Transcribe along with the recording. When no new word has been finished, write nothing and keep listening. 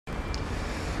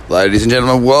Ladies and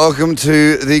gentlemen, welcome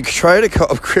to the Trader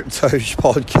Cobb Crypto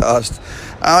podcast.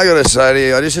 And I got to say to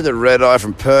you, I just had the red eye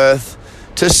from Perth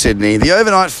to Sydney. The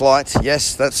overnight flight,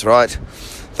 yes, that's right.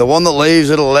 The one that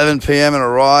leaves at 11 p.m. and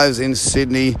arrives in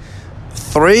Sydney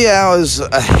 3 hours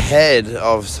ahead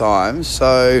of time.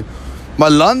 So my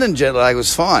London jet lag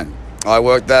was fine. I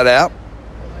worked that out.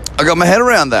 I got my head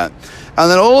around that.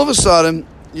 And then all of a sudden,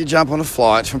 you jump on a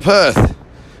flight from Perth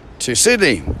to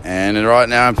Sydney, and right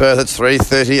now in Perth it's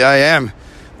 3:30 a.m.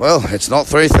 Well, it's not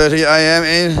 3:30 a.m.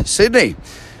 in Sydney.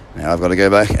 Now I've got to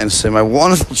go back and see my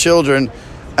wonderful children,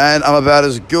 and I'm about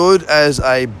as good as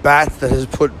a bat that has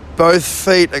put both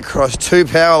feet across two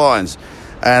power lines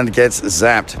and gets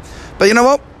zapped. But you know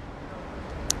what?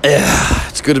 Yeah,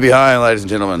 it's good to be home, ladies and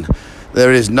gentlemen.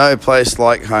 There is no place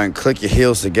like home. Click your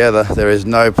heels together. There is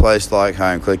no place like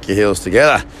home. Click your heels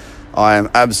together. I am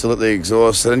absolutely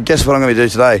exhausted, and guess what I'm going to do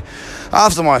today?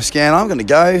 After my scan, I'm going to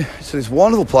go to this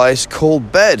wonderful place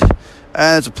called Bed,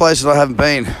 and it's a place that I haven't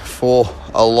been for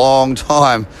a long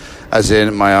time, as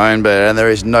in my own bed, and there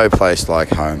is no place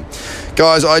like home.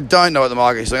 Guys, I don't know what the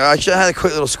market is doing. I actually had a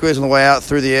quick little squeeze on the way out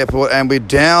through the airport, and we're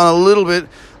down a little bit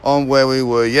on where we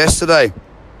were yesterday.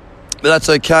 But that's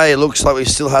okay. It looks like we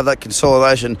still have that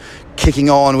consolidation kicking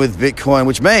on with Bitcoin,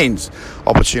 which means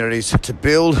opportunities to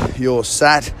build your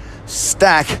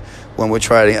stack when we're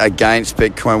trading against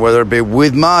Bitcoin, whether it be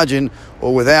with margin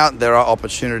or without. There are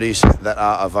opportunities that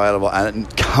are available, and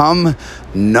come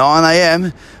 9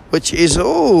 a.m., which is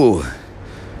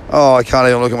I can't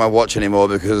even look at my watch anymore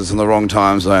because it's in the wrong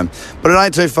time zone, but it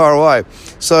ain't too far away.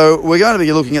 So we're going to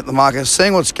be looking at the market,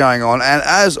 seeing what's going on, and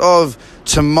as of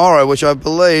tomorrow, which I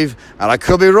believe, and I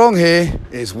could be wrong here,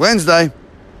 is Wednesday,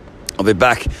 I'll be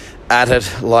back at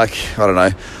it like, I don't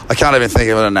know, I can't even think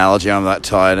of an analogy. I'm that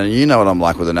tired, and you know what I'm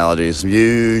like with analogies,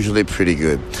 usually pretty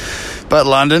good. But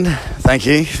London, thank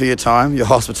you for your time, your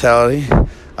hospitality,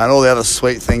 and all the other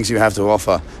sweet things you have to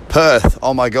offer. Perth,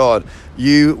 oh my God,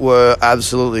 you were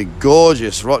absolutely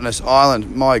gorgeous. Rottnest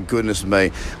Island, my goodness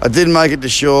me. I didn't make it to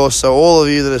shore, so all of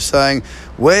you that are saying,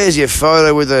 where's your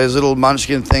photo with those little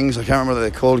munchkin things? I can't remember what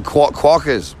they're called,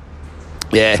 quackers.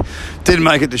 Yeah, didn't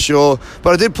make it to shore,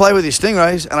 but I did play with these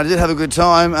stingrays, and I did have a good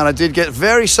time, and I did get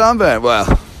very sunburnt.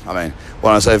 Well, I mean,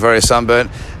 when I say very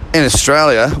sunburnt, in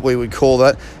Australia, we would call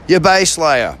that your base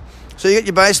layer. So you get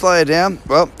your base layer down.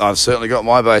 Well, I've certainly got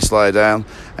my base layer down,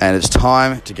 and it's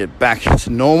time to get back to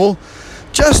normal,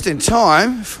 just in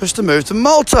time for us to move to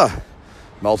Malta.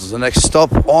 Malta's the next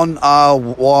stop on our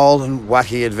wild and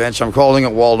wacky adventure. I'm calling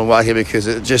it wild and wacky because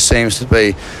it just seems to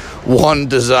be one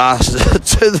disaster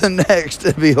to the next,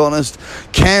 to be honest.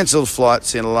 Cancelled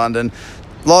flights in London,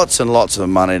 lots and lots of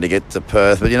money to get to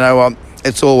Perth, but you know what?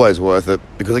 It's always worth it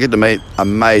because I get to meet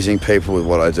amazing people with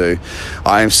what I do.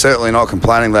 I am certainly not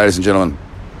complaining, ladies and gentlemen.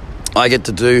 I get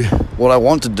to do what I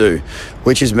want to do,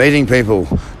 which is meeting people,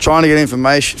 trying to get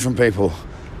information from people,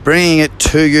 bringing it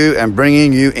to you and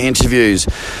bringing you interviews.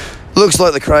 Looks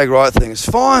like the Craig Wright thing has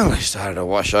finally started to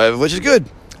wash over, which is good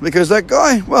because that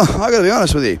guy, well, I got to be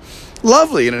honest with you,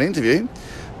 lovely in an interview,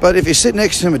 but if you sit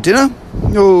next to him at dinner,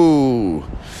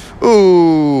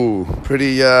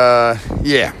 pretty,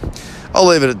 yeah. I'll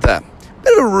leave it at that.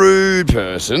 Bit of a rude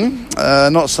person,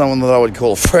 not someone that I would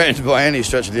call a friend by any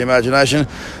stretch of the imagination,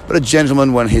 but a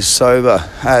gentleman when he's sober,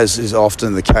 as is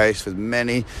often the case with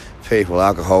many people.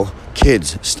 Alcohol,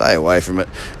 kids, stay away from it.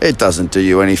 It doesn't do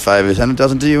you any favours, and it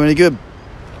doesn't do you any good.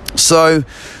 So,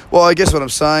 well, I guess what I'm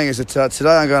saying is that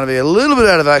today I'm going to be a little bit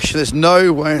out of action. There's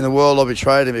no way in the world I'll be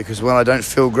trading because when I don't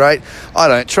feel great, I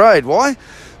don't trade. Why?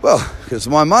 Well, because it's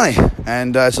my money,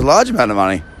 and it's a large amount of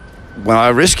money. When I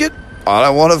risk it, I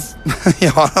don't want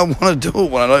to do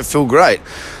it when I don't feel great.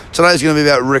 Today's going to be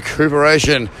about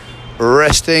recuperation,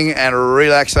 resting and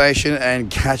relaxation,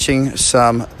 and catching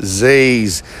some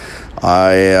Z's.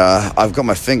 I've got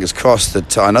my fingers crossed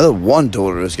that I know that one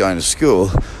daughter is going to school.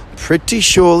 Pretty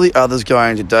sure the other's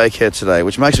going to daycare today,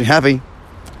 which makes me happy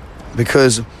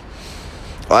because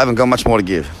I haven't got much more to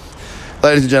give.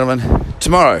 Ladies and gentlemen,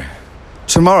 tomorrow,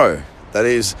 that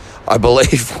is, I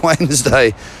believe,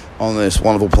 Wednesday, on this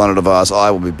wonderful planet of ours,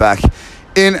 I will be back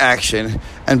in action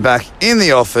and back in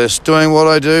the office doing what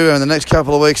I do. And in the next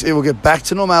couple of weeks, it will get back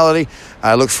to normality.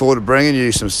 I look forward to bringing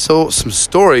you some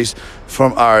stories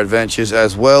from our adventures,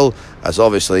 as well as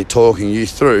obviously talking you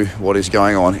through what is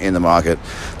going on in the market.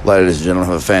 Ladies and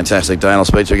gentlemen, have a fantastic day, and I'll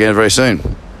speak to you again very soon.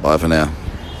 Bye for now.